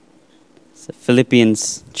So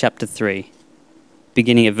Philippians chapter 3,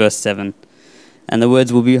 beginning at verse 7. And the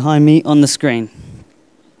words will be behind me on the screen.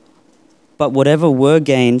 But whatever were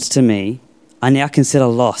gains to me, I now consider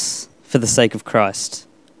loss for the sake of Christ.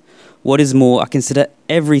 What is more, I consider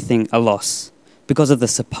everything a loss because of the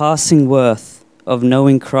surpassing worth of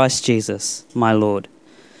knowing Christ Jesus, my Lord,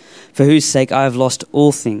 for whose sake I have lost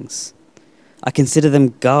all things. I consider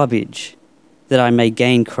them garbage, that I may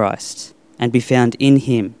gain Christ and be found in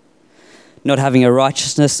him, not having a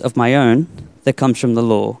righteousness of my own that comes from the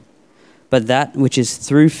law, but that which is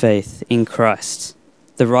through faith in Christ,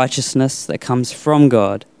 the righteousness that comes from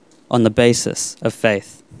God on the basis of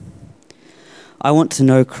faith. I want to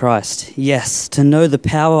know Christ, yes, to know the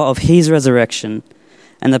power of his resurrection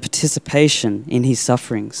and the participation in his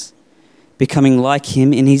sufferings, becoming like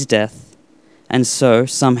him in his death, and so,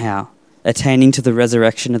 somehow, attaining to the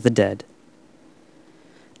resurrection of the dead.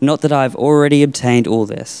 Not that I have already obtained all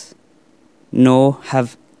this, nor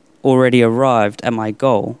have already arrived at my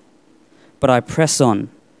goal, but I press on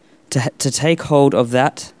to take hold of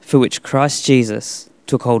that for which Christ Jesus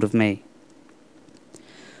took hold of me.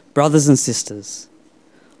 Brothers and sisters,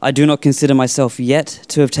 I do not consider myself yet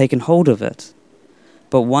to have taken hold of it,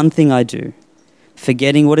 but one thing I do,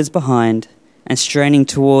 forgetting what is behind and straining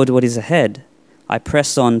toward what is ahead, I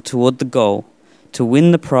press on toward the goal to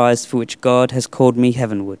win the prize for which God has called me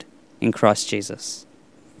heavenward in Christ Jesus.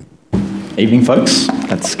 Evening, folks.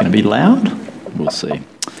 That's going to be loud. We'll see.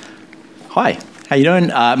 Hi, how you doing?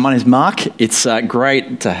 My name's Mark. It's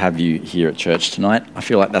great to have you here at church tonight. I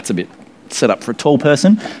feel like that's a bit set up for a tall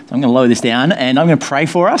person, so I'm going to lower this down and I'm going to pray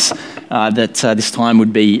for us that this time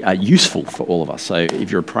would be useful for all of us. So if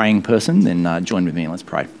you're a praying person, then join with me and let's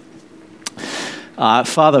pray.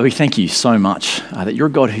 Father, we thank you so much that you're a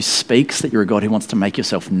God who speaks, that you're a God who wants to make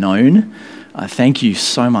yourself known. Thank you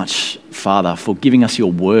so much, Father, for giving us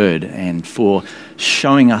your word and for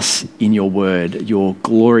showing us in your word your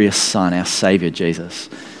glorious Son, our Saviour, Jesus.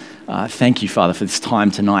 Thank you, Father, for this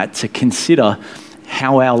time tonight to consider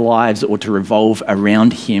how our lives ought to revolve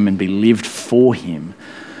around him and be lived for him.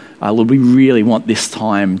 Lord, we really want this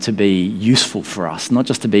time to be useful for us, not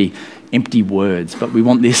just to be empty words, but we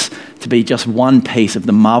want this to be just one piece of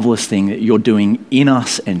the marvelous thing that you're doing in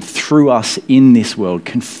us and through us in this world,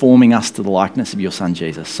 conforming us to the likeness of your Son,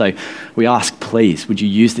 Jesus. So we ask, please, would you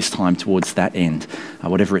use this time towards that end,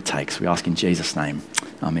 whatever it takes. We ask in Jesus' name.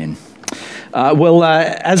 Amen.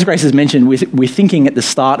 As Grace has mentioned, we're thinking at the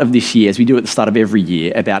start of this year, as we do at the start of every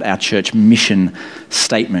year, about our church mission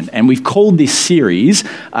statement. And we've called this series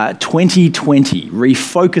 2020,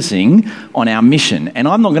 refocusing on our mission. And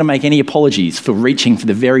I'm not going to make any apologies for reaching for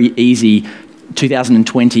the very easy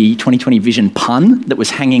 2020 vision pun that was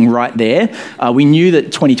hanging right there. We knew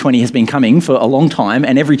that 2020 has been coming for a long time,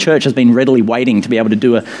 and every church has been readily waiting to be able to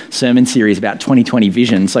do a sermon series about 2020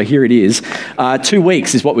 vision. So here it is. 2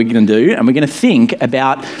 weeks is what we're going to do, and we're going to think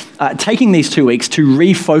about taking these 2 weeks to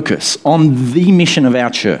refocus on the mission of our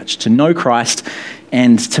church, to know Christ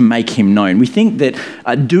and to make him known. We think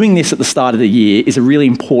that doing this at the start of the year is a really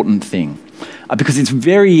important thing. Because it's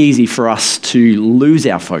very easy for us to lose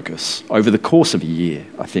our focus over the course of a year,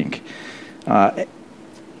 I think. If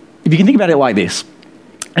you can think about it like this,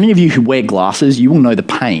 any of you who wear glasses, you will know the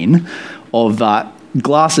pain of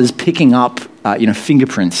glasses picking up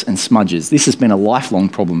fingerprints and smudges. This has been a lifelong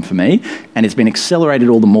problem for me, and it's been accelerated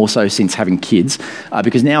all the more so since having kids,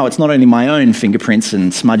 because now it's not only my own fingerprints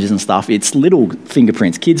and smudges and stuff, it's little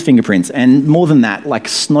fingerprints, kids' fingerprints, and more than that, like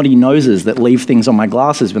snotty noses that leave things on my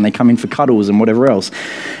glasses when they come in for cuddles and whatever else.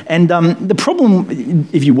 And the problem,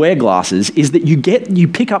 if you wear glasses, is that you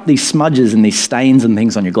pick up these smudges and these stains and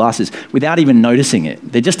things on your glasses without even noticing it.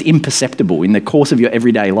 They're just imperceptible in the course of your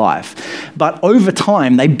everyday life. But over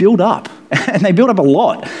time, they build up. And they build up a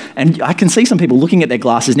lot. And I can see some people looking at their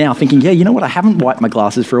glasses now thinking, yeah, you know what, I haven't wiped my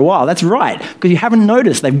glasses for a while. That's right, because you haven't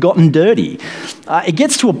noticed they've gotten dirty. It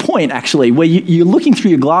gets to a point, actually, where you're looking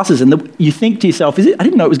through your glasses and you think to yourself, I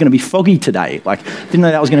didn't know it was going to be foggy today. Like, didn't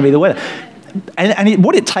know that was going to be the weather. And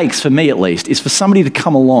what it takes, for me at least, is for somebody to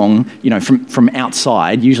come along, from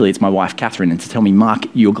outside, usually it's my wife, Catherine, and to tell me, Mark,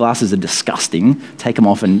 your glasses are disgusting, take them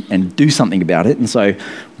off and do something about it. And so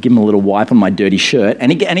give them a little wipe on my dirty shirt,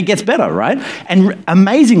 and it gets better, right? And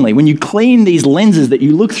amazingly, when you clean these lenses that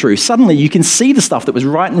you look through, suddenly you can see the stuff that was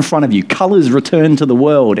right in front of you. Colours return to the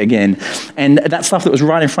world again. And that stuff that was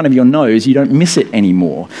right in front of your nose, you don't miss it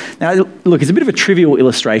anymore. Now, look, it's a bit of a trivial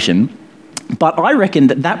illustration, but I reckon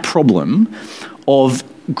that problem of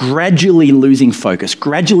gradually losing focus,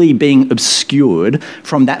 gradually being obscured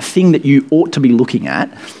from that thing that you ought to be looking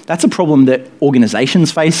at. That's a problem that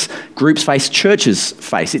organizations face, groups face, churches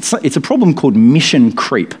face. It's a problem called mission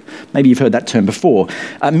creep. Maybe you've heard that term before.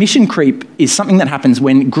 Mission creep is something that happens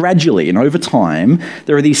when gradually and over time,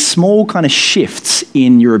 there are these small kind of shifts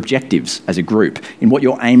in your objectives as a group, in what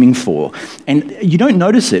you're aiming for. And you don't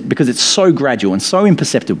notice it because it's so gradual and so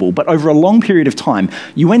imperceptible, but over a long period of time,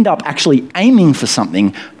 you end up actually aiming for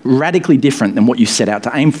something radically different than what you set out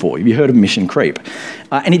to aim for. Have you heard of mission creep?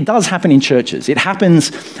 And it does happen in churches. It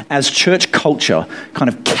happens as church culture kind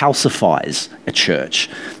of calcifies a church,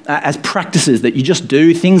 as practices that you just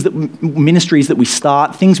do, ministries that we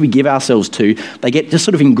start, things we give ourselves to, they get just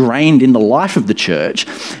sort of ingrained in the life of the church.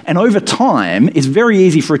 And over time, it's very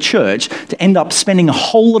easy for a church to end up spending a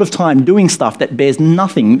whole lot of time doing stuff that bears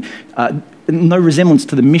nothing, no resemblance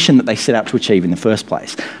to the mission that they set out to achieve in the first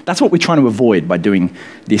place. That's what we're trying to avoid by doing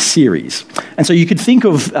this series. And so you could think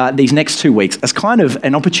of these next 2 weeks as kind of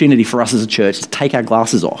an opportunity for us as a church to take our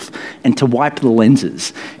glasses off and to wipe the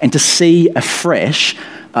lenses and to see afresh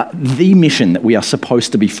the mission that we are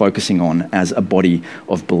supposed to be focusing on as a body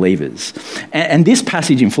of believers. And this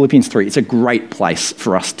passage in Philippians 3, it's a great place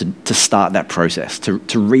for us to start that process, to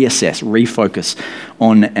reassess, refocus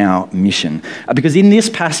on our mission. Because in this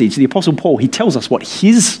passage, the Apostle Paul, he tells us what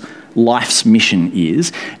his life's mission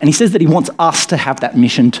is, and he says that he wants us to have that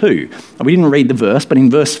mission too. We didn't read the verse, but in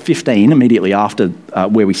verse 15, immediately after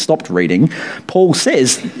where we stopped reading, Paul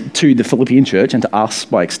says to the Philippian church, and to us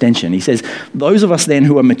by extension, he says, those of us then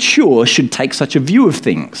who are mature should take such a view of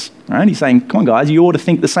things. Right? He's saying, come on guys, you ought to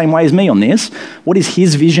think the same way as me on this. What is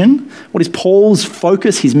his vision? What is Paul's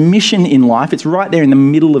focus, his mission in life? It's right there in the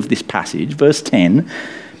middle of this passage, verse 10.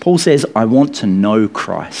 Paul says, I want to know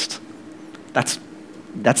Christ.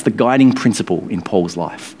 That's the guiding principle in Paul's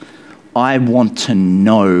life. I want to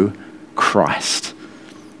know Christ.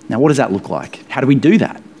 Now, what does that look like? How do we do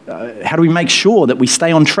that? How do we make sure that we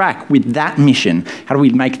stay on track with that mission? How do we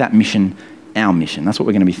make that mission our mission? That's what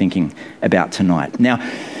we're going to be thinking about tonight. Now,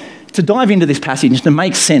 to dive into this passage, to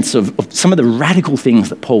make sense of some of the radical things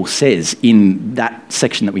that Paul says in that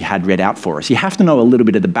section that we had read out for us, you have to know a little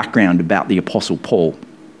bit of the background about the Apostle Paul.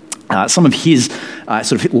 Some of his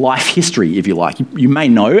sort of life history, if you like. You may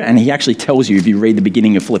know, and he actually tells you if you read the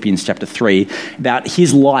beginning of Philippians chapter 3, about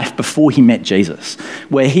his life before he met Jesus,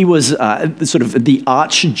 where he was sort of the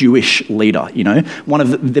arch-Jewish leader, one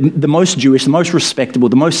of the most Jewish, the most respectable,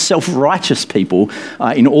 the most self-righteous people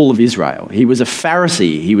in all of Israel. He was a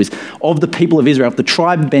Pharisee. He was of the people of Israel, of the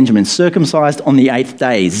tribe of Benjamin, circumcised on the 8th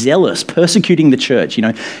day, zealous, persecuting the church.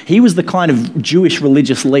 He was the kind of Jewish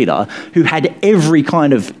religious leader who had every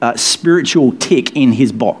kind of spiritual tick in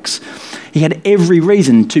his box. He had every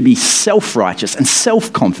reason to be self-righteous and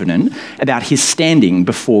self-confident about his standing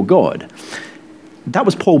before God. That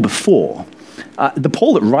was Paul before. The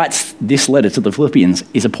Paul that writes this letter to the Philippians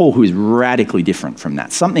is a Paul who is radically different from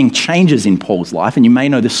that. Something changes in Paul's life, and you may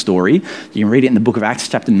know the story. You can read it in the book of Acts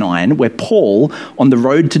chapter 9, where Paul, on the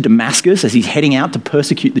road to Damascus, as he's heading out to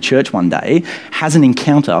persecute the church one day, has an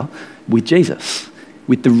encounter with Jesus,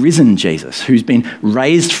 with the risen Jesus, who's been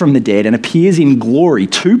raised from the dead and appears in glory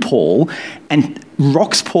to Paul and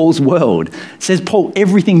rocks Paul's world. Says, Paul,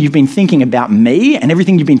 everything you've been thinking about me and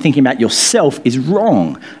everything you've been thinking about yourself is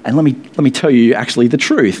wrong. And let me tell you actually the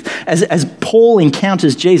truth. As Paul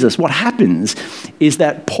encounters Jesus, what happens is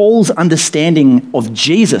that Paul's understanding of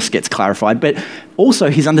Jesus gets clarified, but also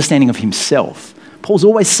his understanding of himself. Paul's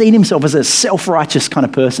always seen himself as a self-righteous kind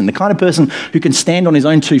of person, the kind of person who can stand on his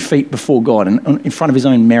own 2 feet before God and in front of his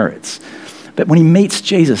own merits. But when he meets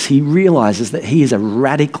Jesus, he realizes that he is a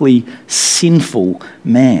radically sinful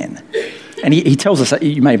man. And he tells us,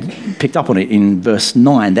 you may have picked up on it in verse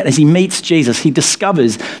 9, that as he meets Jesus, he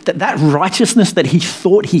discovers that righteousness that he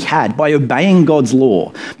thought he had by obeying God's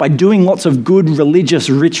law, by doing lots of good religious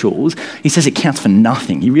rituals, he says it counts for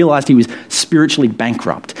nothing. He realized he was spiritually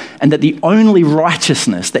bankrupt, and that the only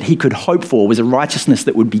righteousness that he could hope for was a righteousness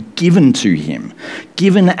that would be given to him,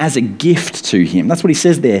 given as a gift to him. That's what he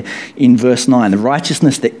says there in verse 9, the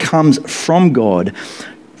righteousness that comes from God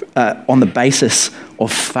on the basis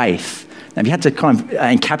of faith. Now, if you had to kind of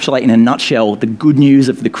encapsulate in a nutshell the good news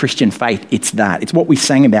of the Christian faith, it's that. It's what we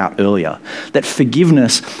sang about earlier, that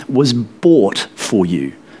forgiveness was bought for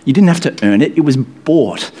you. You didn't have to earn it. It was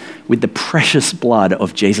bought with the precious blood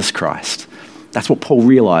of Jesus Christ. That's what Paul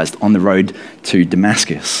realized on the road to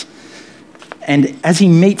Damascus. And as he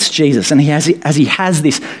meets Jesus, and as he has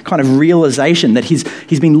this kind of realization that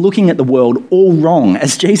he's been looking at the world all wrong,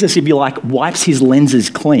 as Jesus, if you like, wipes his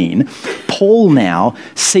lenses clean, Paul now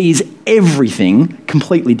sees everything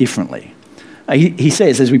completely differently. He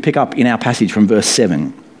says, as we pick up in our passage from verse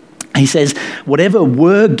 7, he says, whatever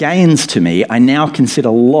were gains to me, I now consider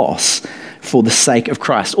loss for the sake of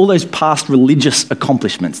Christ. All those past religious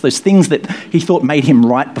accomplishments, those things that he thought made him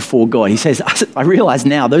right before God. He says, I realize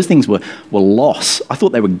now those things were loss. I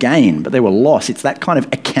thought they were gain, but they were loss. It's that kind of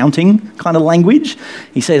accounting kind of language.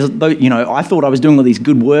 He says, I thought I was doing all these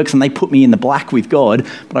good works and they put me in the black with God,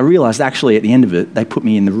 but I realized actually at the end of it, they put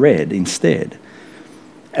me in the red instead.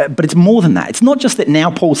 But it's more than that. It's not just that now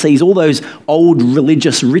Paul sees all those old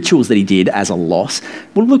religious rituals that he did as a loss.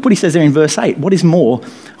 Well, look what he says there in verse 8. What is more,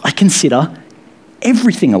 I consider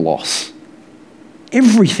everything a loss.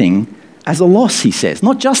 Everything as a loss, he says.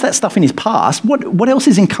 Not just that stuff in his past. What else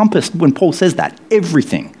is encompassed when Paul says that?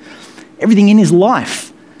 Everything. Everything in his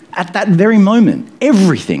life at that very moment.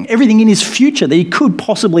 Everything. Everything in his future that he could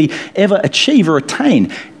possibly ever achieve or attain.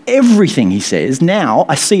 Everything, he says, now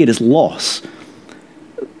I see it as loss.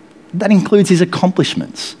 That includes his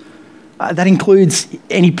accomplishments. That includes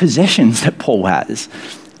any possessions that Paul has,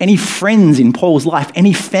 any friends in Paul's life,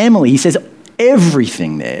 any family. He says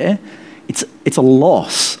everything there, it's a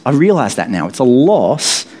loss. I realize that now. It's a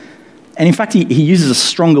loss. And in fact, he uses a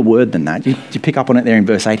stronger word than that. You pick up on it there in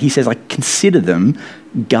verse 8. He says, I consider them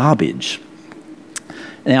garbage.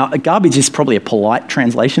 Now, garbage is probably a polite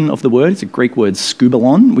translation of the word. It's a Greek word,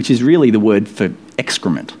 skubalon, which is really the word for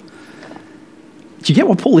excrement. Do you get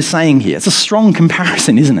what Paul is saying here? It's a strong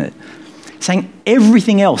comparison, isn't it? Saying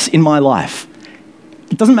everything else in my life,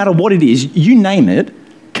 it doesn't matter what it is, you name it,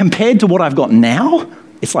 compared to what I've got now,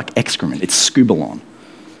 it's like excrement, it's skubalon.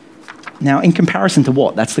 Now, in comparison to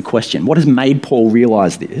what? That's the question. What has made Paul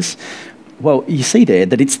realize this? Well, you see there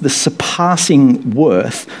that it's the surpassing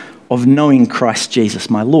worth of knowing Christ Jesus,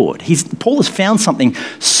 my Lord. Paul has found something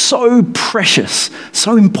so precious,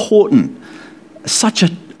 so important, such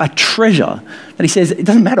a treasure that he says, it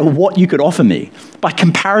doesn't matter what you could offer me. By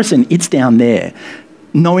comparison, it's down there.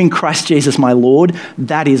 Knowing Christ Jesus, my Lord,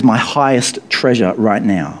 that is my highest treasure right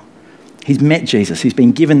now. He's met Jesus. He's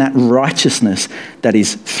been given that righteousness that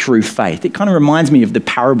is through faith. It kind of reminds me of the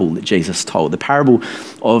parable that Jesus told, the parable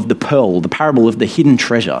of the pearl, the parable of the hidden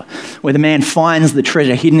treasure, where the man finds the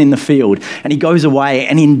treasure hidden in the field and he goes away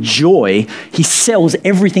and in joy, he sells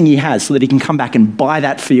everything he has so that he can come back and buy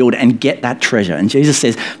that field and get that treasure. And Jesus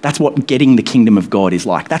says that's what getting the kingdom of God is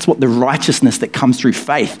like. That's what the righteousness that comes through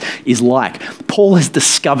faith is like. Paul has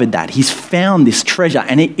discovered that. He's found this treasure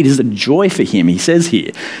and it is a joy for him, he says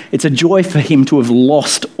here. It's a joy for him to have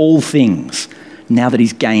lost all things now that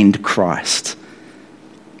he's gained Christ.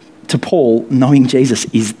 To Paul, knowing Jesus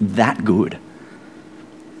is that good.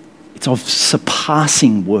 It's of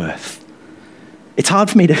surpassing worth. It's hard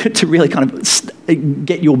for me to really kind of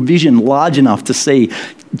get your vision large enough to see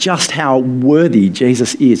just how worthy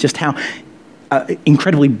Jesus is, just how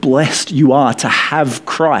incredibly blessed you are to have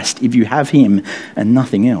Christ if you have him and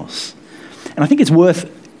nothing else. And I think it's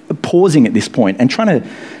worth pausing at this point and trying to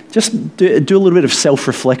just do a little bit of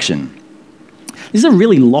self-reflection. This is a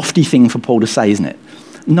really lofty thing for Paul to say, isn't it?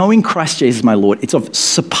 Knowing Christ Jesus, my Lord, it's of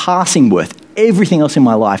surpassing worth. Everything else in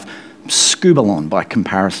my life, skubalon by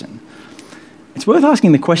comparison. It's worth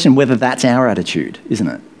asking the question whether that's our attitude, isn't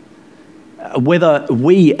it? Whether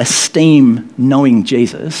we esteem knowing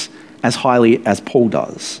Jesus as highly as Paul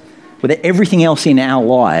does. Whether everything else in our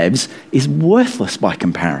lives is worthless by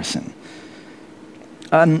comparison.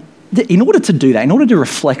 In order to do that, in order to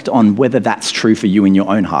reflect on whether that's true for you in your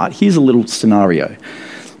own heart, here's a little scenario.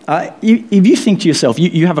 If you think to yourself,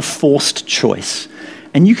 you have a forced choice,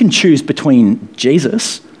 and you can choose between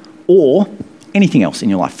Jesus or anything else in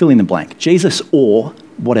your life, fill in the blank, Jesus or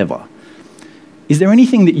whatever. Is there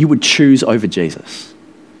anything that you would choose over Jesus?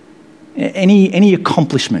 Any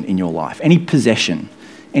accomplishment in your life, any possession,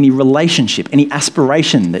 any relationship, any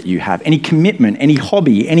aspiration that you have, any commitment, any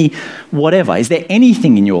hobby, any whatever? Is there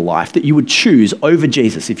anything in your life that you would choose over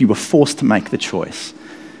Jesus if you were forced to make the choice?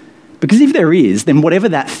 Because if there is, then whatever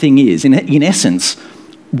that thing is, in essence,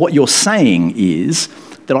 what you're saying is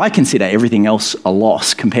that I consider everything else a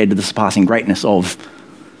loss compared to the surpassing greatness of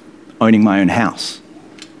owning my own house.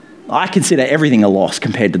 I consider everything a loss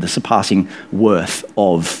compared to the surpassing worth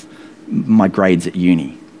of my grades at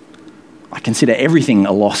uni. I consider everything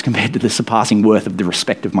a loss compared to the surpassing worth of the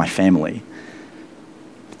respect of my family.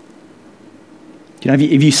 You know,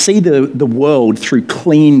 if you see the world through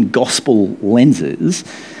clean gospel lenses,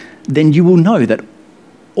 then you will know that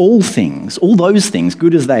all those things,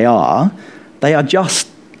 good as they are just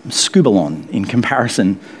skubalon in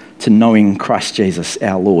comparison to knowing Christ Jesus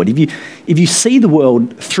our Lord. If you see the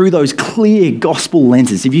world through those clear gospel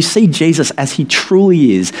lenses, if you see Jesus as he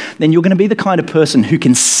truly is, then you're going to be the kind of person who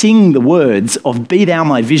can sing the words of "Be Thou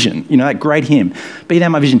My Vision," that great hymn, "Be Thou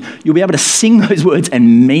My Vision." You'll be able to sing those words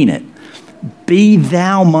and mean it. Be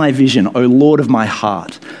Thou my vision, O Lord of my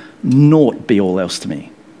heart. Naught be all else to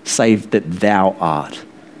me, save that Thou art.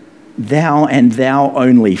 Thou and Thou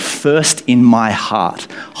only, first in my heart,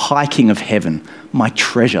 High King of heaven, my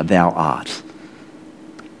treasure Thou art.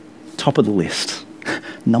 Top of the list.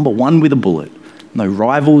 Number one with a bullet. No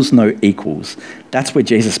rivals, no equals. That's where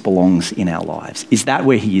Jesus belongs in our lives. Is that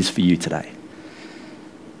where he is for you today?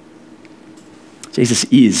 Jesus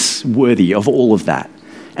is worthy of all of that.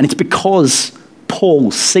 And it's because Paul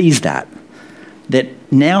sees that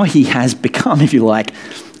now he has become, if you like,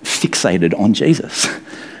 fixated on Jesus.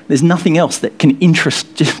 There's nothing else that can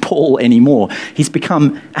interest Paul anymore. He's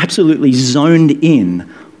become absolutely zoned in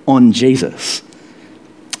on Jesus.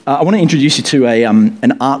 I want to introduce you to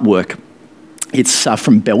an artwork. It's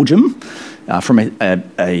from Belgium, from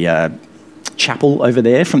a chapel over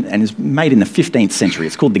there, and it's made in the 15th century.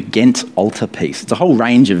 It's called the Ghent altarpiece. It's a whole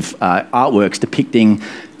range of artworks depicting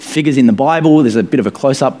figures in the Bible. There's a bit of a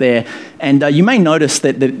close-up there. And you may notice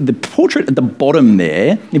that the portrait at the bottom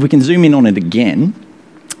there, if we can zoom in on it again,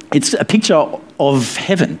 it's a picture of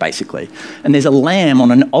heaven, basically. And there's a lamb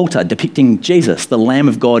on an altar depicting Jesus, the Lamb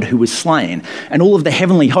of God who was slain. And all of the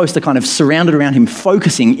heavenly hosts are kind of surrounded around him,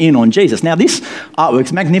 focusing in on Jesus. Now, this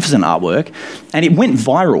artwork's magnificent artwork, and it went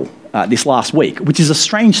viral this last week, which is a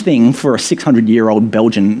strange thing for a 600-year-old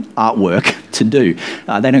Belgian artwork to do.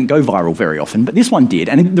 They don't go viral very often, but this one did.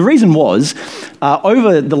 And the reason was,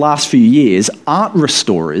 over the last few years, art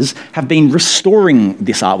restorers have been restoring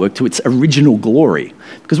this artwork to its original glory.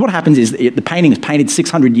 Because what happens is the painting was painted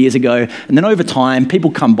 600 years ago, and then over time, people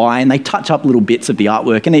come by and they touch up little bits of the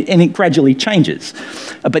artwork, and it gradually changes.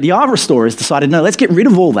 But the art restorers decided, no, let's get rid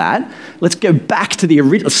of all that. Let's go back to the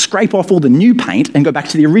original, scrape off all the new paint and go back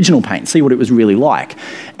to the original paint, see what it was really like.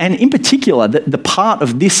 And in particular, the part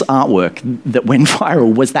of this artwork that went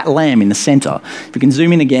viral was that lamb in the centre. If you can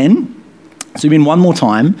zoom in again, zoom in one more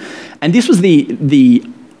time. And this was the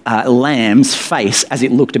lamb's face as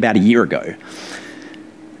it looked about a year ago.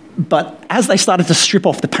 But as they started to strip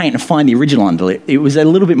off the paint and find the original under it, it was a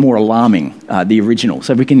little bit more alarming, the original.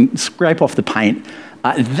 So if we can scrape off the paint,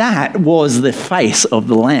 that was the face of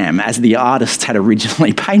the lamb as the artists had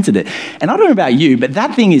originally painted it. And I don't know about you, but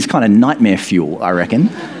that thing is kind of nightmare fuel, I reckon.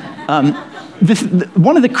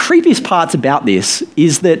 One of the creepiest parts about this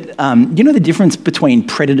is that, you know the difference between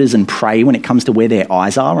predators and prey when it comes to where their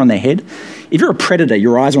eyes are on their head? If you're a predator,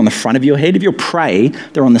 your eyes are on the front of your head. If you're prey,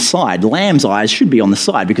 they're on the side. Lamb's eyes should be on the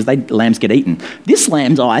side because lambs get eaten. This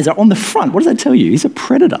lamb's eyes are on the front. What does that tell you? He's a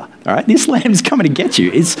predator, all right? This lamb's coming to get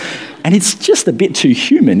you. And it's just a bit too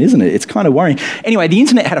human, isn't it? It's kind of worrying. Anyway, the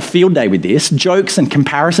internet had a field day with this. Jokes and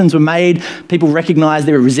comparisons were made. People recognised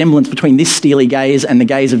there were resemblance between this steely gaze and the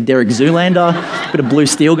gaze of Derek Zoolander. A bit of blue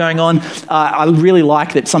steel going on. I really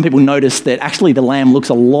like that some people noticed that actually the lamb looks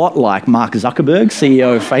a lot like Mark Zuckerberg,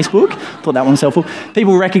 CEO of Facebook. Thought that one was helpful.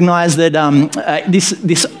 People recognised that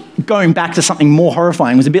this going back to something more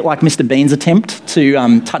horrifying was a bit like Mr. Bean's attempt to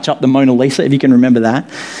touch up the Mona Lisa, if you can remember that.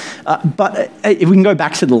 But if we can go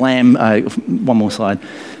back to the lamb, one more slide.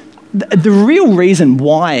 The real reason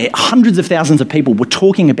why hundreds of thousands of people were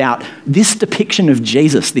talking about this depiction of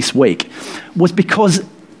Jesus this week was because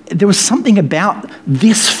there was something about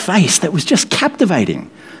this face that was just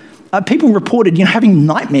captivating. People reported, having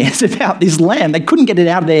nightmares about this lamb. They couldn't get it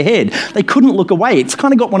out of their head. They couldn't look away. It's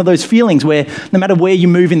kind of got one of those feelings where no matter where you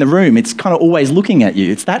move in the room, it's kind of always looking at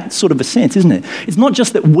you. It's that sort of a sense, isn't it? It's not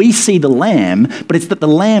just that we see the lamb, but it's that the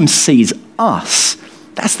lamb sees us.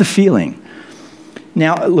 That's the feeling.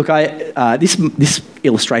 Now, look, this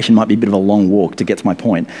illustration might be a bit of a long walk to get to my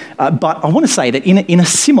point, but I want to say that in a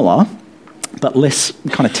similar but less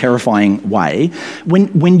kind of terrifying way,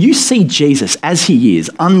 when you see Jesus as he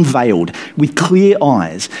is, unveiled, with clear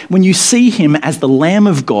eyes, when you see him as the Lamb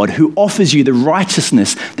of God who offers you the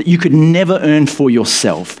righteousness that you could never earn for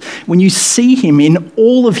yourself, when you see him in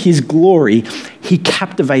all of his glory, he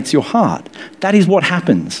captivates your heart. That is what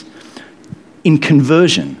happens in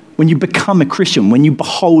conversion. When you become a Christian, when you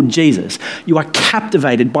behold Jesus, you are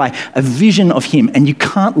captivated by a vision of him and you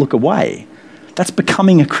can't look away. That's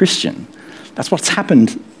becoming a Christian. That's what's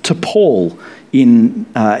happened to Paul and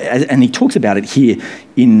he talks about it here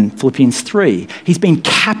in Philippians 3. He's been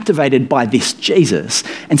captivated by this Jesus.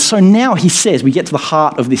 And so now he says, we get to the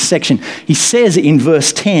heart of this section, he says in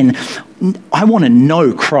verse 10, I want to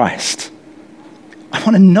know Christ. I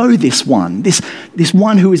want to know this one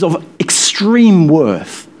who is of extreme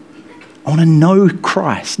worth. I want to know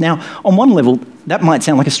Christ. Now, on one level, that might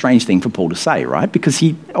sound like a strange thing for Paul to say, right? Because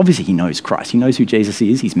he knows Christ. He knows who Jesus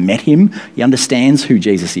is. He's met him. He understands who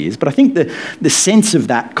Jesus is. But I think the sense of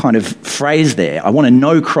that kind of phrase there, I want to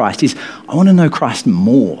know Christ, is I want to know Christ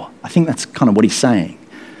more. I think that's kind of what he's saying.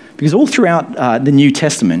 Because all throughout the New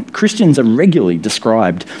Testament, Christians are regularly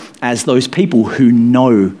described as those people who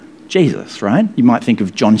know Jesus, right? You might think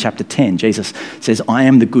of John chapter 10. Jesus says, I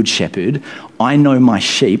am the good shepherd. I know my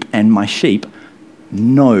sheep, and my sheep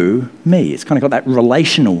know me. It's kind of got that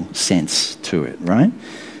relational sense to it, right?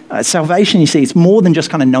 Salvation, you see, it's more than just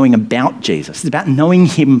kind of knowing about Jesus. It's about knowing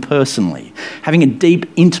him personally, having a deep,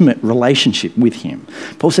 intimate relationship with him.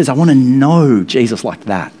 Paul says, I want to know Jesus like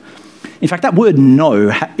that. In fact, that word know,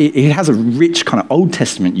 it has a rich kind of Old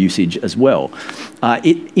Testament usage as well.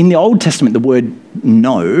 In the Old Testament, the word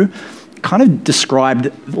know kind of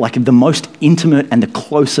described like the most intimate and the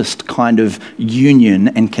closest kind of union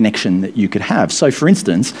and connection that you could have. So for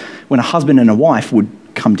instance, when a husband and a wife would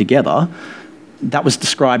come together, that was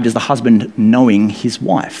described as the husband knowing his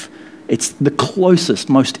wife. It's the closest,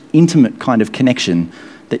 most intimate kind of connection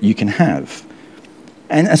that you can have.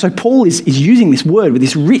 And so Paul is using this word with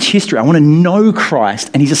this rich history. I want to know Christ.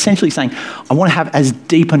 And he's essentially saying, I want to have as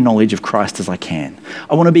deep a knowledge of Christ as I can.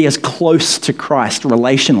 I want to be as close to Christ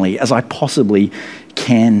relationally as I possibly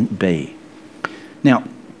can be. Now,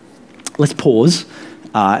 let's pause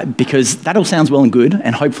because that all sounds well and good,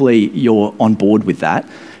 and hopefully you're on board with that.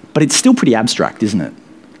 But it's still pretty abstract, isn't it?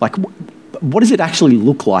 Like, what does it actually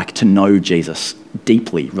look like to know Jesus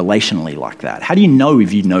deeply, relationally like that? How do you know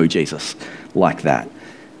if you know Jesus like that?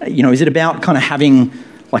 You know, is it about kind of having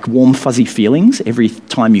like warm, fuzzy feelings every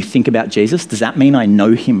time you think about Jesus? Does that mean I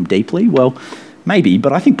know him deeply? Well, maybe,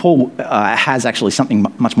 but I think Paul has actually something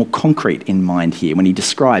much more concrete in mind here when he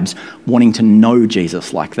describes wanting to know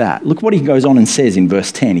Jesus like that. Look what he goes on and says in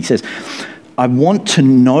verse 10. He says, I want to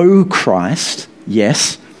know Christ,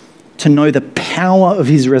 yes, to know the power of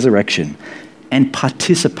his resurrection and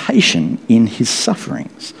participation in his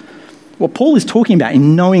sufferings. What Paul is talking about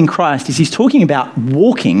in knowing Christ is he's talking about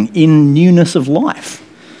walking in newness of life.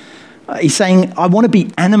 He's saying, I want to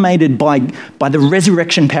be animated by the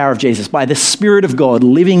resurrection power of Jesus, by the Spirit of God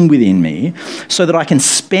living within me, so that I can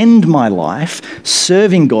spend my life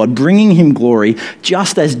serving God, bringing him glory,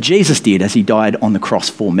 just as Jesus did as he died on the cross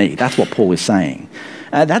for me. That's what Paul is saying.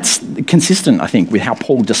 That's consistent, I think, with how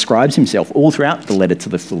Paul describes himself all throughout the letter to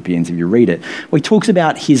the Philippians, if you read it, where he talks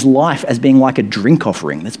about his life as being like a drink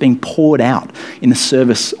offering that's being poured out in the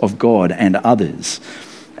service of God and others.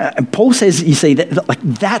 And Paul says, you see,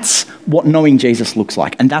 that's what knowing Jesus looks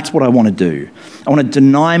like, and that's what I want to do. I want to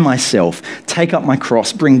deny myself, take up my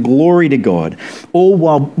cross, bring glory to God, all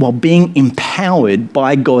while being empowered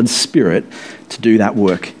by God's Spirit to do that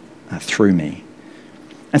work through me.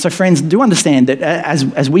 And so, friends, do understand that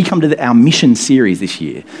as we come to our mission series this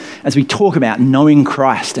year, as we talk about knowing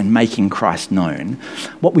Christ and making Christ known,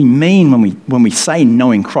 what we mean when we say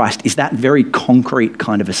knowing Christ is that very concrete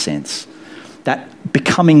kind of a sense, that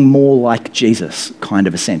becoming more like Jesus kind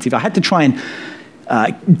of a sense. If I had to try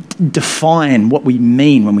and define what we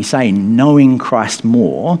mean when we say knowing Christ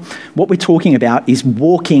more, what we're talking about is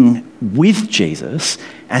walking with Jesus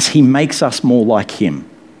as he makes us more like him.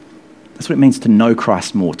 That's what it means to know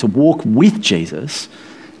Christ more, to walk with Jesus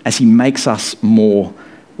as he makes us more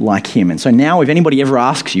like him. And so now if anybody ever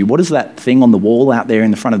asks you, what does that thing on the wall out there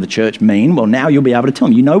in the front of the church mean? Well, now you'll be able to tell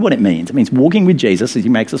them. You know what it means. It means walking with Jesus as he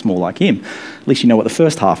makes us more like him. At least you know what the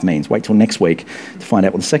first half means. Wait till next week to find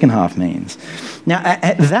out what the second half means. Now,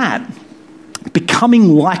 at that, becoming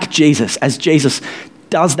like Jesus as Jesus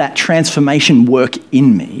does that transformation work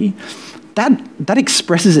in me, that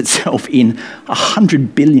expresses itself in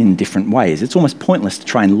 100 billion different ways. It's almost pointless to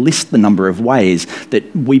try and list the number of ways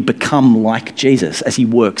that we become like Jesus as he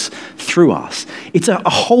works through us. It's a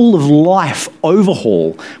whole of life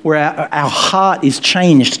overhaul where our heart is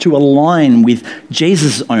changed to align with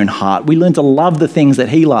Jesus' own heart. We learn to love the things that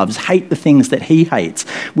he loves, hate the things that he hates.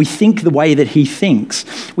 We think the way that he thinks.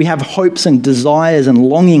 We have hopes and desires and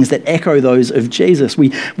longings that echo those of Jesus. We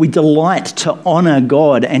delight to honor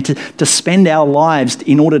God and to spend our lives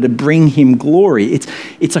in order to bring him glory.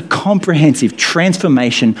 It's a comprehensive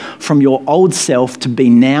transformation from your old self to be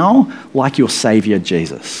now like your Savior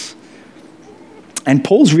Jesus. And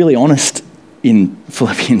Paul's really honest in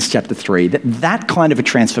Philippians chapter 3 that kind of a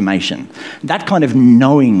transformation, that kind of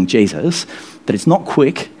knowing Jesus, that it's not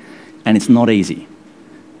quick and it's not easy.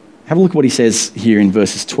 Have a look at what he says here in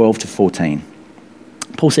verses 12 to 14.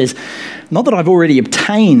 Paul says, not that I've already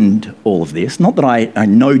obtained all of this, not that I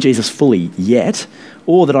know Jesus fully yet,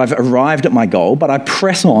 or that I've arrived at my goal, but I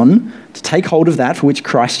press on to take hold of that for which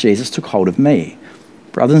Christ Jesus took hold of me.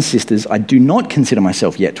 Brothers and sisters, I do not consider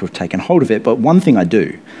myself yet to have taken hold of it, but one thing I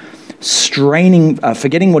do,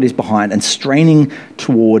 forgetting what is behind and straining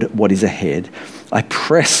toward what is ahead, I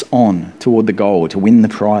press on toward the goal to win the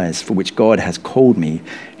prize for which God has called me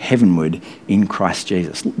heavenward in Christ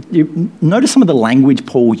Jesus. You notice some of the language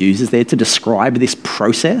Paul uses there to describe this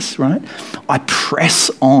process, right? I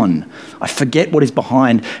press on, I forget what is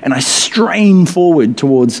behind, and I strain forward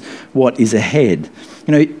towards what is ahead.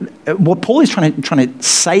 You know, what Paul is trying to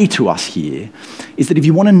say to us here is that if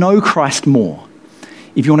you want to know Christ more,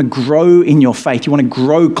 if you want to grow in your faith, you want to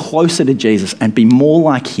grow closer to Jesus and be more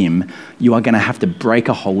like him, you are going to have to break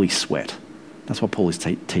a holy sweat. That's what Paul is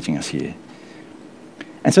teaching us here.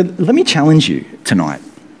 And so let me challenge you tonight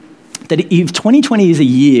that if 2020 is a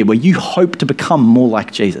year where you hope to become more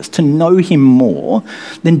like Jesus, to know him more,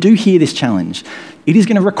 then do hear this challenge. It is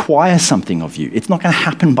going to require something of you. It's not going to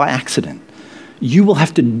happen by accident. You will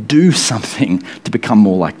have to do something to become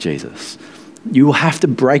more like Jesus. You will have to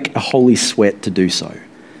break a holy sweat to do so.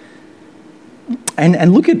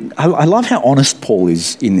 And look at, I love how honest Paul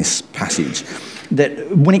is in this passage,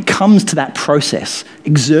 that when it comes to that process,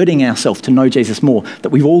 exerting ourselves to know Jesus more, that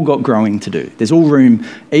we've all got growing to do. There's all room,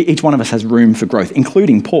 each one of us has room for growth,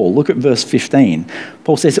 including Paul. Look at verse 15.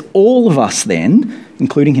 Paul says, all of us then,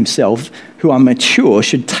 including himself, who are mature,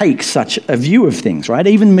 should take such a view of things, right?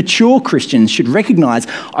 Even mature Christians should recognize,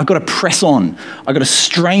 I've got to press on. I've got to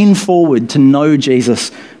strain forward to know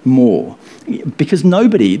Jesus more. Because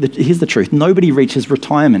here's the truth, nobody reaches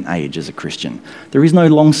retirement age as a Christian. There is no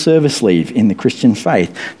long service leave in the Christian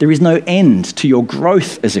faith. There is no end to your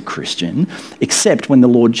growth as a Christian, except when the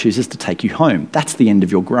Lord chooses to take you home. That's the end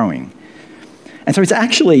of your growing. And so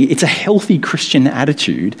it's a healthy Christian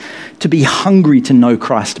attitude to be hungry to know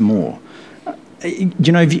Christ more.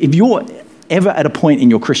 You know, if you're ever at a point in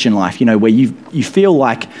your Christian life, you know, where you feel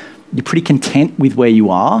like you're pretty content with where you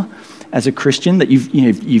are as a Christian, that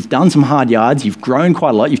you've done some hard yards, you've grown quite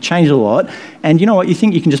a lot, you've changed a lot, and you know what, you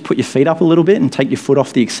think you can just put your feet up a little bit and take your foot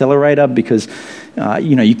off the accelerator because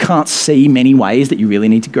you can't see many ways that you really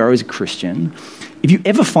need to grow as a Christian. If you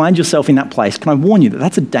ever find yourself in that place, can I warn you that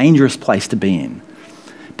that's a dangerous place to be in?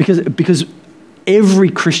 Because every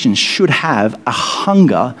Christian should have a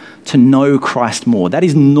hunger to know Christ more. That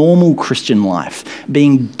is normal Christian life,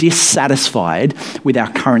 being dissatisfied with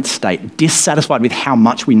our current state, dissatisfied with how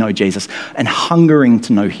much we know Jesus, and hungering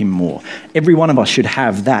to know him more. Every one of us should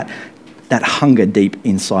have that hunger deep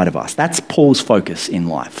inside of us. That's Paul's focus in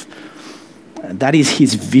life. That is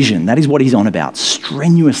his vision. That is what he's on about,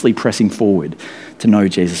 strenuously pressing forward to know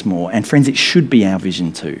Jesus more. And friends, it should be our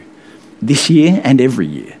vision too, this year and every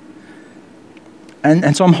year.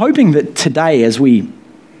 And so I'm hoping that today, as we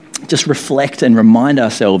just reflect and remind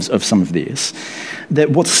ourselves of some of this,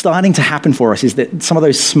 that what's starting to happen for us is that some of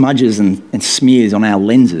those smudges and smears on our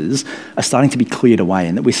lenses are starting to be cleared away,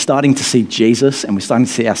 and that we're starting to see Jesus, and we're starting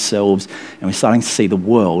to see ourselves, and we're starting to see the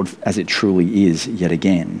world as it truly is yet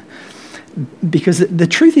again. Because the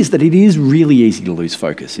truth is that it is really easy to lose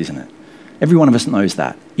focus, isn't it? Every one of us knows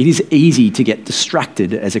that. It is easy to get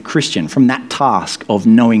distracted as a Christian from that task of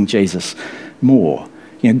knowing Jesus more.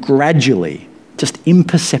 You know, gradually, just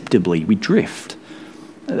imperceptibly, we drift.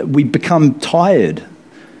 We become tired.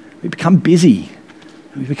 We become busy.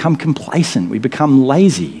 We become complacent. We become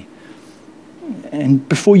lazy. And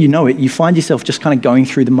before you know it, you find yourself just kind of going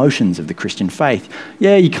through the motions of the Christian faith.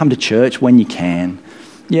 Yeah, you come to church when you can.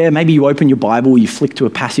 Yeah, maybe you open your Bible, you flick to a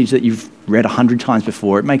passage that you've read 100 times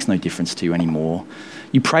before. It makes no difference to you anymore.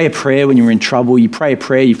 You pray a prayer when you're in trouble. You pray a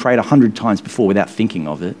prayer you've prayed 100 times before without thinking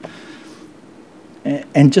of it.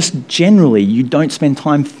 And just generally, you don't spend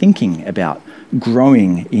time thinking about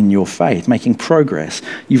growing in your faith, making progress.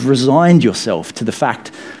 You've resigned yourself to the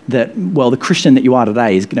fact that, well, the Christian that you are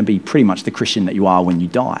today is going to be pretty much the Christian that you are when you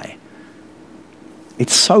die.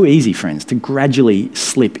 It's so easy, friends, to gradually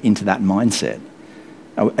slip into that mindset,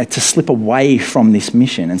 to slip away from this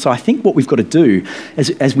mission. And so I think what we've got to do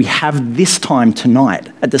as we have this time tonight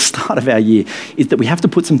at the start of our year is that we have to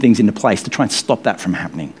put some things into place to try and stop that from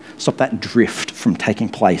happening, stop that drift from taking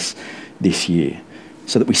place this year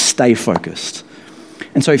so that we stay focused.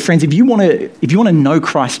 And so, friends, if you want to know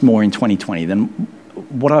Christ more in 2020, then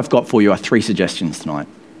what I've got for you are 3 suggestions tonight.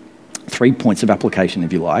 3 points of application,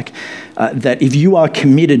 if you like, that if you are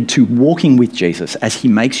committed to walking with Jesus as he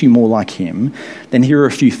makes you more like him, then here are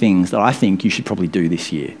a few things that I think you should probably do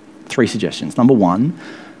this year. 3 suggestions. Number 1,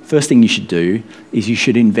 first thing you should do is you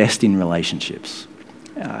should invest in relationships.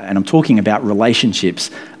 And I'm talking about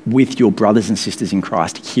relationships with your brothers and sisters in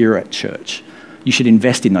Christ here at church. You should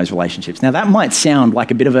invest in those relationships. Now, that might sound like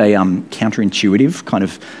a bit of a counterintuitive kind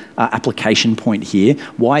of application point here.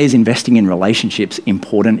 Why is investing in relationships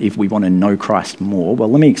important if we want to know Christ more? Well,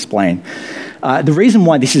 let me explain. The reason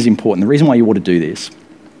why this is important, the reason why you ought to do this,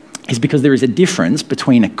 is because there is a difference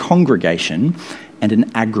between a congregation and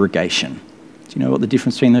an aggregation. Do you know what the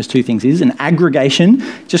difference between those two things is? An aggregation,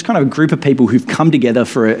 just kind of a group of people who've come together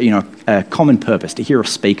for a common purpose, to hear a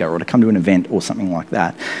speaker or to come to an event or something like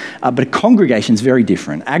that. But a congregation is very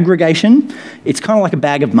different. Aggregation, it's kind of like a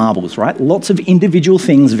bag of marbles, right? Lots of individual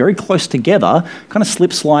things very close together, kind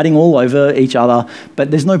of sliding all over each other, but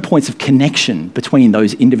there's no points of connection between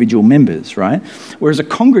those individual members, right? Whereas a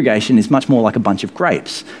congregation is much more like a bunch of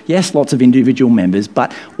grapes. Yes, lots of individual members,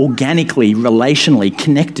 but organically, relationally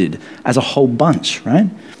connected as a whole bunch, right?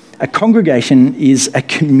 A congregation is a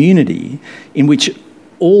community in which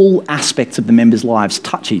all aspects of the members' lives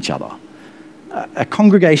touch each other. A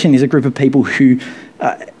congregation is a group of people who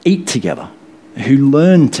eat together, who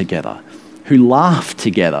learn together, who laugh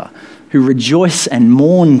together, who rejoice and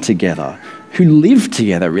mourn together, who live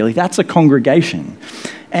together, really. That's a congregation.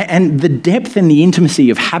 And the depth and the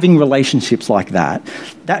intimacy of having relationships like that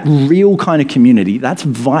real kind of community, that's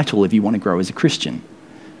vital if you want to grow as a Christian.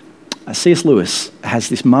 C.S. Lewis has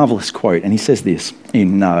this marvelous quote, and he says this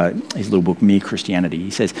in his little book, Mere Christianity. He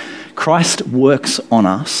says, "Christ works on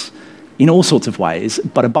us in all sorts of ways,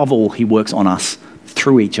 but above all, he works on us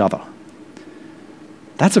through each other."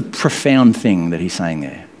 That's a profound thing that he's saying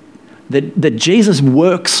there. That Jesus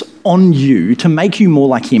works on you to make you more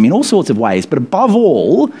like him in all sorts of ways, but above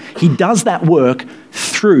all, he does that work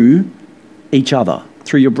through each other,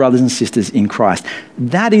 through your brothers and sisters in Christ.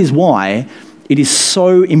 That is why it is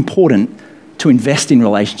so important to invest in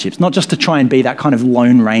relationships, not just to try and be that kind of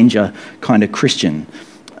Lone Ranger kind of Christian.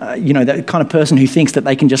 That kind of person who thinks that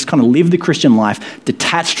they can just kind of live the Christian life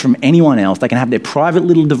detached from anyone else. They can have their private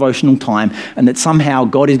little devotional time, and that somehow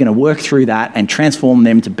God is going to work through that and transform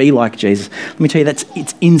them to be like Jesus. Let me tell you,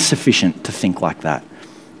 it's insufficient to think like that,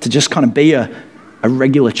 to just kind of be a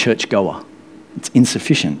regular church goer. It's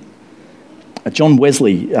insufficient. John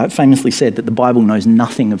Wesley famously said that the Bible knows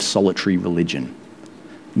nothing of solitary religion.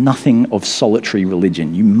 Nothing of solitary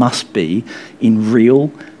religion. You must be in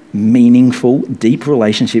real, meaningful, deep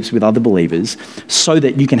relationships with other believers so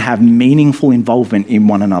that you can have meaningful involvement in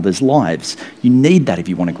one another's lives. You need that if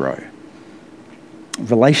you want to grow.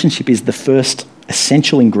 Relationship is the first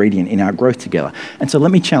essential ingredient in our growth together. And so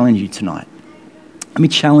let me challenge you tonight. Let me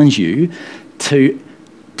challenge you to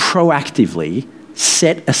proactively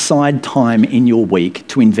set aside time in your week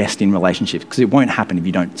to invest in relationships, because it won't happen if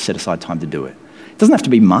you don't set aside time to do it. It doesn't have to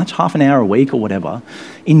be much, half an hour a week or whatever.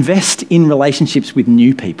 Invest in relationships with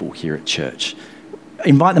new people here at church.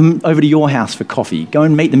 Invite them over to your house for coffee. Go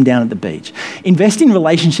and meet them down at the beach. Invest in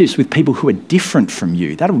relationships with people who are different from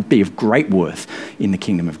you. That would be of great worth in the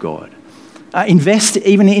kingdom of God. Invest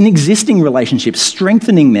even in existing relationships,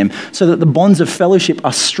 strengthening them so that the bonds of fellowship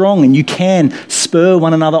are strong and you can spur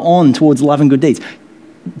one another on towards love and good deeds.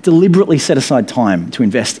 Deliberately set aside time to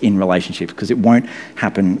invest in relationships, because it won't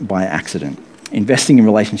happen by accident. Investing in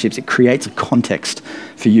relationships, it creates a context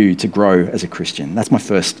for you to grow as a Christian. That's my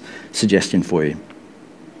first suggestion for you.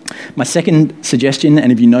 My second suggestion,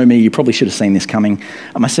 and if you know me, you probably should have seen this coming.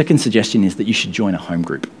 My second suggestion is that you should join a home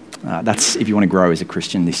group. That's if you want to grow as a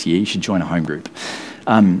Christian this year, you should join a home group.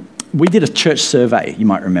 We did a church survey, you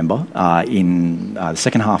might remember, in the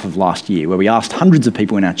second half of last year, where we asked hundreds of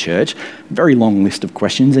people in our church, a very long list of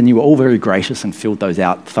questions, and you were all very gracious and filled those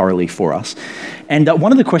out thoroughly for us. And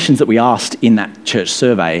one of the questions that we asked in that church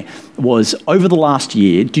survey was, over the last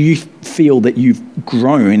year, do you feel that you've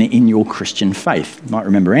grown in your Christian faith? You might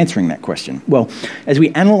remember answering that question. Well, as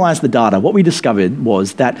we analysed the data, what we discovered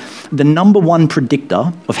was that the number one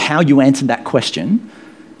predictor of how you answered that question,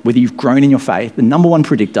 whether you've grown in your faith, the number one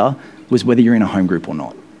predictor was whether you're in a home group or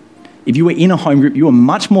not. If you were in a home group, you were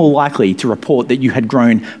much more likely to report that you had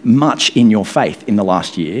grown much in your faith in the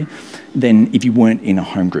last year than if you weren't in a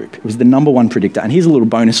home group. It was the number one predictor. And here's a little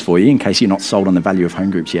bonus for you, in case you're not sold on the value of home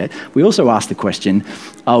groups yet. We also asked the question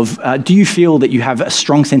of, do you feel that you have a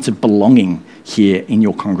strong sense of belonging here in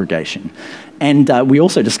your congregation? And we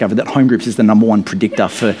also discovered that home groups is the number one predictor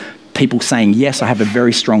for people saying, yes, I have a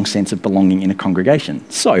very strong sense of belonging in a congregation.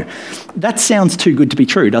 So that sounds too good to be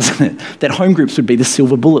true, doesn't it? That home groups would be the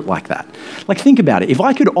silver bullet like that. Like, think about it. If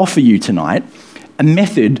I could offer you tonight a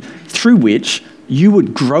method through which you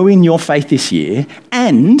would grow in your faith this year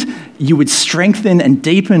and you would strengthen and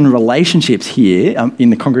deepen relationships here in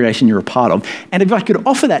the congregation you're a part of, and if I could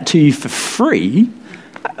offer that to you for free,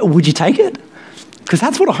 would you take it? Because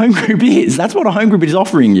that's what a home group is. That's what a home group is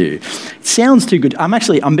offering you. It sounds too good.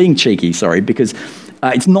 I'm being cheeky, sorry, because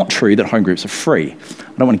it's not true that home groups are free.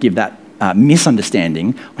 I don't want to give that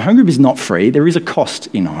misunderstanding. A home group is not free. There is a cost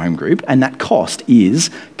in a home group, and that cost is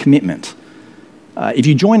commitment. If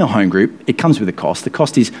you join a home group, it comes with a cost. The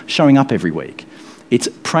cost is showing up every week. It's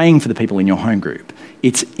praying for the people in your home group.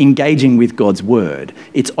 It's engaging with God's word.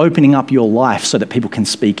 It's opening up your life so that people can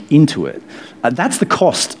speak into it. That's the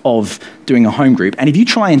cost of doing a home group. And if you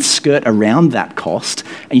try and skirt around that cost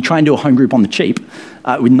and you try and do a home group on the cheap,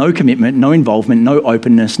 with no commitment, no involvement, no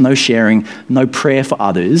openness, no sharing, no prayer for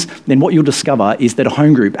others, then what you'll discover is that a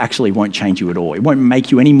home group actually won't change you at all. It won't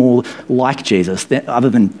make you any more like Jesus, other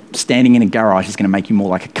than standing in a garage is going to make you more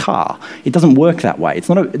like a car. It doesn't work that way. It's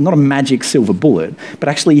not a magic silver bullet, but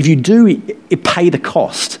actually if you do pay the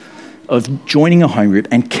cost of joining a home group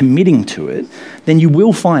and committing to it, then you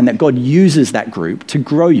will find that God uses that group to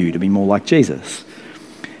grow you to be more like Jesus.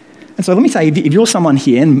 And so let me say, if you're someone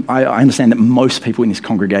here, and I understand that most people in this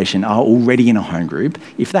congregation are already in a home group,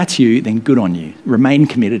 if that's you, then good on you. Remain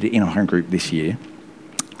committed in a home group this year.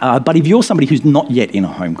 But if you're somebody who's not yet in a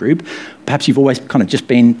home group, perhaps you've always kind of just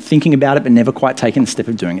been thinking about it but never quite taken the step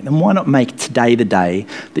of doing it, then why not make today the day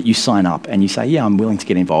that you sign up and you say, yeah, I'm willing to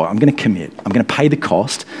get involved. I'm going to commit. I'm going to pay the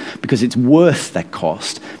cost because it's worth that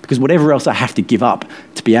cost, because whatever else I have to give up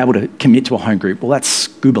to be able to commit to a home group, well, that's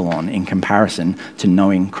scubalon in comparison to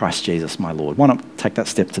knowing Christ Jesus, my Lord. Why not take that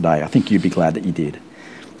step today? I think you'd be glad that you did.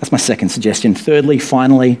 That's my second suggestion. Thirdly,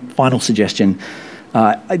 final suggestion,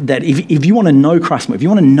 that if you want to know Christ more, if you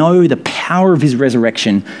want to know the power of his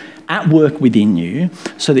resurrection at work within you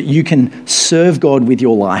so that you can serve God with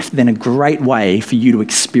your life, then a great way for you to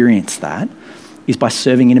experience that is by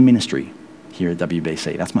serving in a ministry here at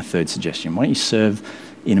WBC. That's my third suggestion. Why don't you serve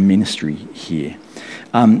in a ministry here?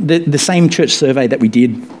 The same church survey that we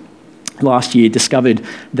did last year discovered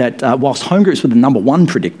that whilst home groups were the number one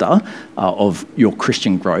predictor of your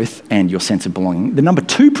Christian growth and your sense of belonging, the number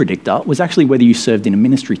two predictor was actually whether you served in a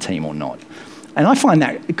ministry team or not. And I find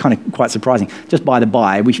that kind of quite surprising. Just by the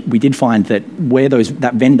by, we did find that where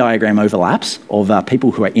that Venn diagram overlaps of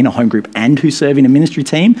people who are in a home group and who serve in a ministry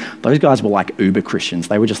team, those guys were like uber Christians.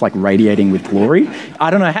 They were just like radiating with glory.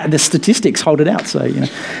 I don't know how the statistics hold it out. So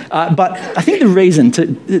but I think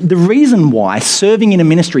the reason why serving in a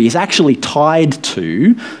ministry is actually tied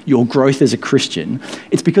to your growth as a Christian,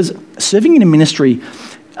 it's because serving in a ministry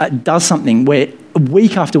does something where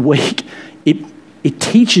week after week it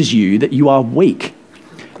teaches you that you are weak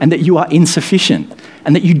and that you are insufficient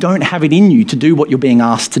and that you don't have it in you to do what you're being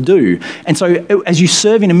asked to do. And so as you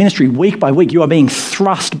serve in a ministry week by week, you are being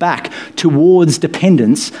thrust back towards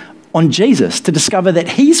dependence on Jesus to discover that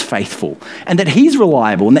he's faithful and that he's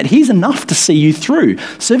reliable and that he's enough to see you through.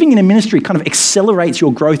 Serving in a ministry kind of accelerates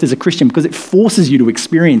your growth as a Christian because it forces you to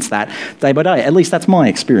experience that day by day. At least that's my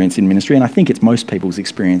experience in ministry, and I think it's most people's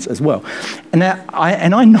experience as well. And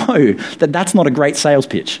I know that that's not a great sales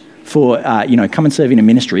pitch for, come and serve in a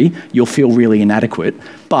ministry. You'll feel really inadequate,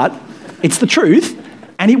 but it's the truth,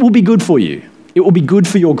 and it will be good for you. It will be good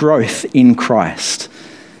for your growth in Christ.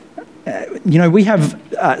 We have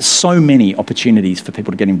so many opportunities for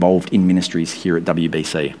people to get involved in ministries here at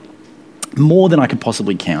WBC. More than I could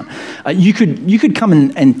possibly count. You could come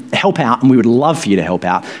and help out, and we would love for you to help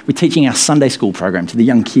out with teaching our Sunday school program to the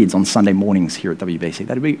young kids on Sunday mornings here at WBC.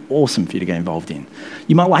 That'd be awesome for you to get involved in.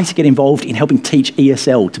 You might like to get involved in helping teach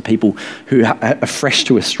ESL to people who are fresh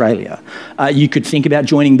to Australia. You could think about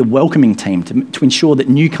joining the welcoming team to ensure that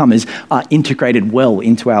newcomers are integrated well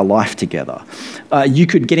into our life together. You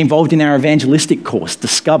could get involved in our evangelistic course,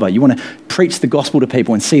 Discover. You want to preach the gospel to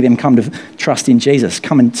people and see them come to trust in Jesus.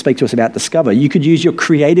 Come and speak to us about Discover. You could use your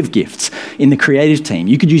creative gifts in the creative team.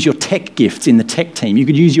 You could use your tech gifts in the tech team. You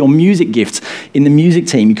could use your music gifts in the music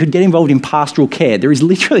team. You could get involved in pastoral care. There is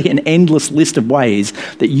literally an endless list of ways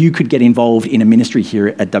that you could get involved in a ministry here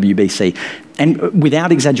at WBC. And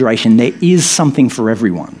without exaggeration, there is something for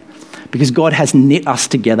everyone, because God has knit us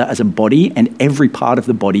together as a body, and every part of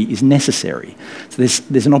the body is necessary. So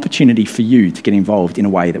there's an opportunity for you to get involved in a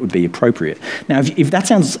way that would be appropriate. Now, if that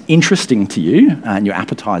sounds interesting to you and you're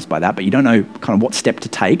appetized by that, but you don't know kind of what step to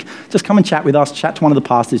take, just come and chat with us, chat to one of the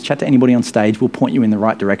pastors, chat to anybody on stage. We'll point you in the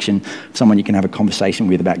right direction, someone you can have a conversation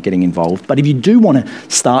with about getting involved. But if you do want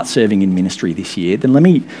to start serving in ministry this year, then let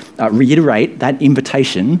me reiterate that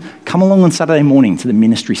invitation. Come along on Saturday morning to the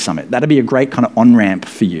Ministry Summit. That'd be a great kind of on-ramp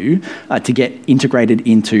for you to get integrated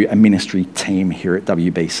into a ministry team here at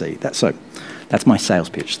WBC. That's my sales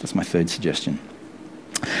pitch. That's my third suggestion.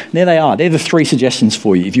 There they are. They're the 3 suggestions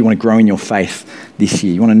for you if you want to grow in your faith this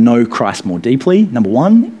year. You want to know Christ more deeply. Number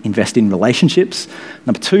 1, invest in relationships.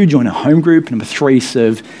 Number 2, join a home group. Number 3,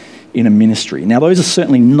 serve in a ministry. Now, those are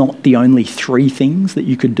certainly not the only 3 things that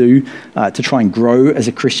you could do to try and grow as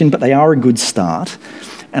a Christian, but they are a good start.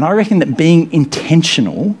 And I reckon that being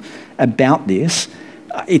intentional about this,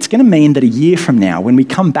 it's going to mean that a year from now, when we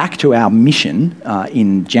come back to our mission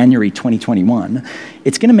in January 2021,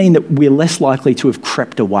 it's going to mean that we're less likely to have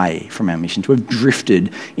crept away from our mission, to have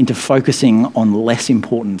drifted into focusing on less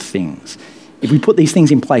important things. If we put these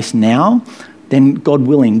things in place now, then God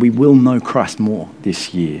willing, we will know Christ more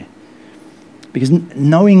this year. Because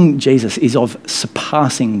knowing Jesus is of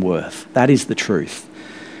surpassing worth. That is the truth.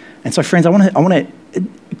 And so, friends, I want to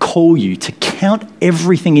call you to count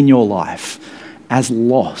everything in your life as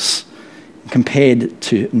loss compared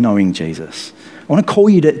to knowing Jesus. I want to call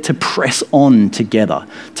you to press on together,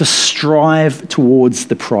 to strive towards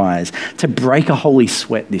the prize, to break a holy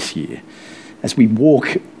sweat this year as we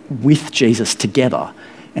walk with Jesus together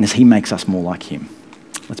and as he makes us more like him.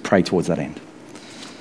 Let's pray towards that end.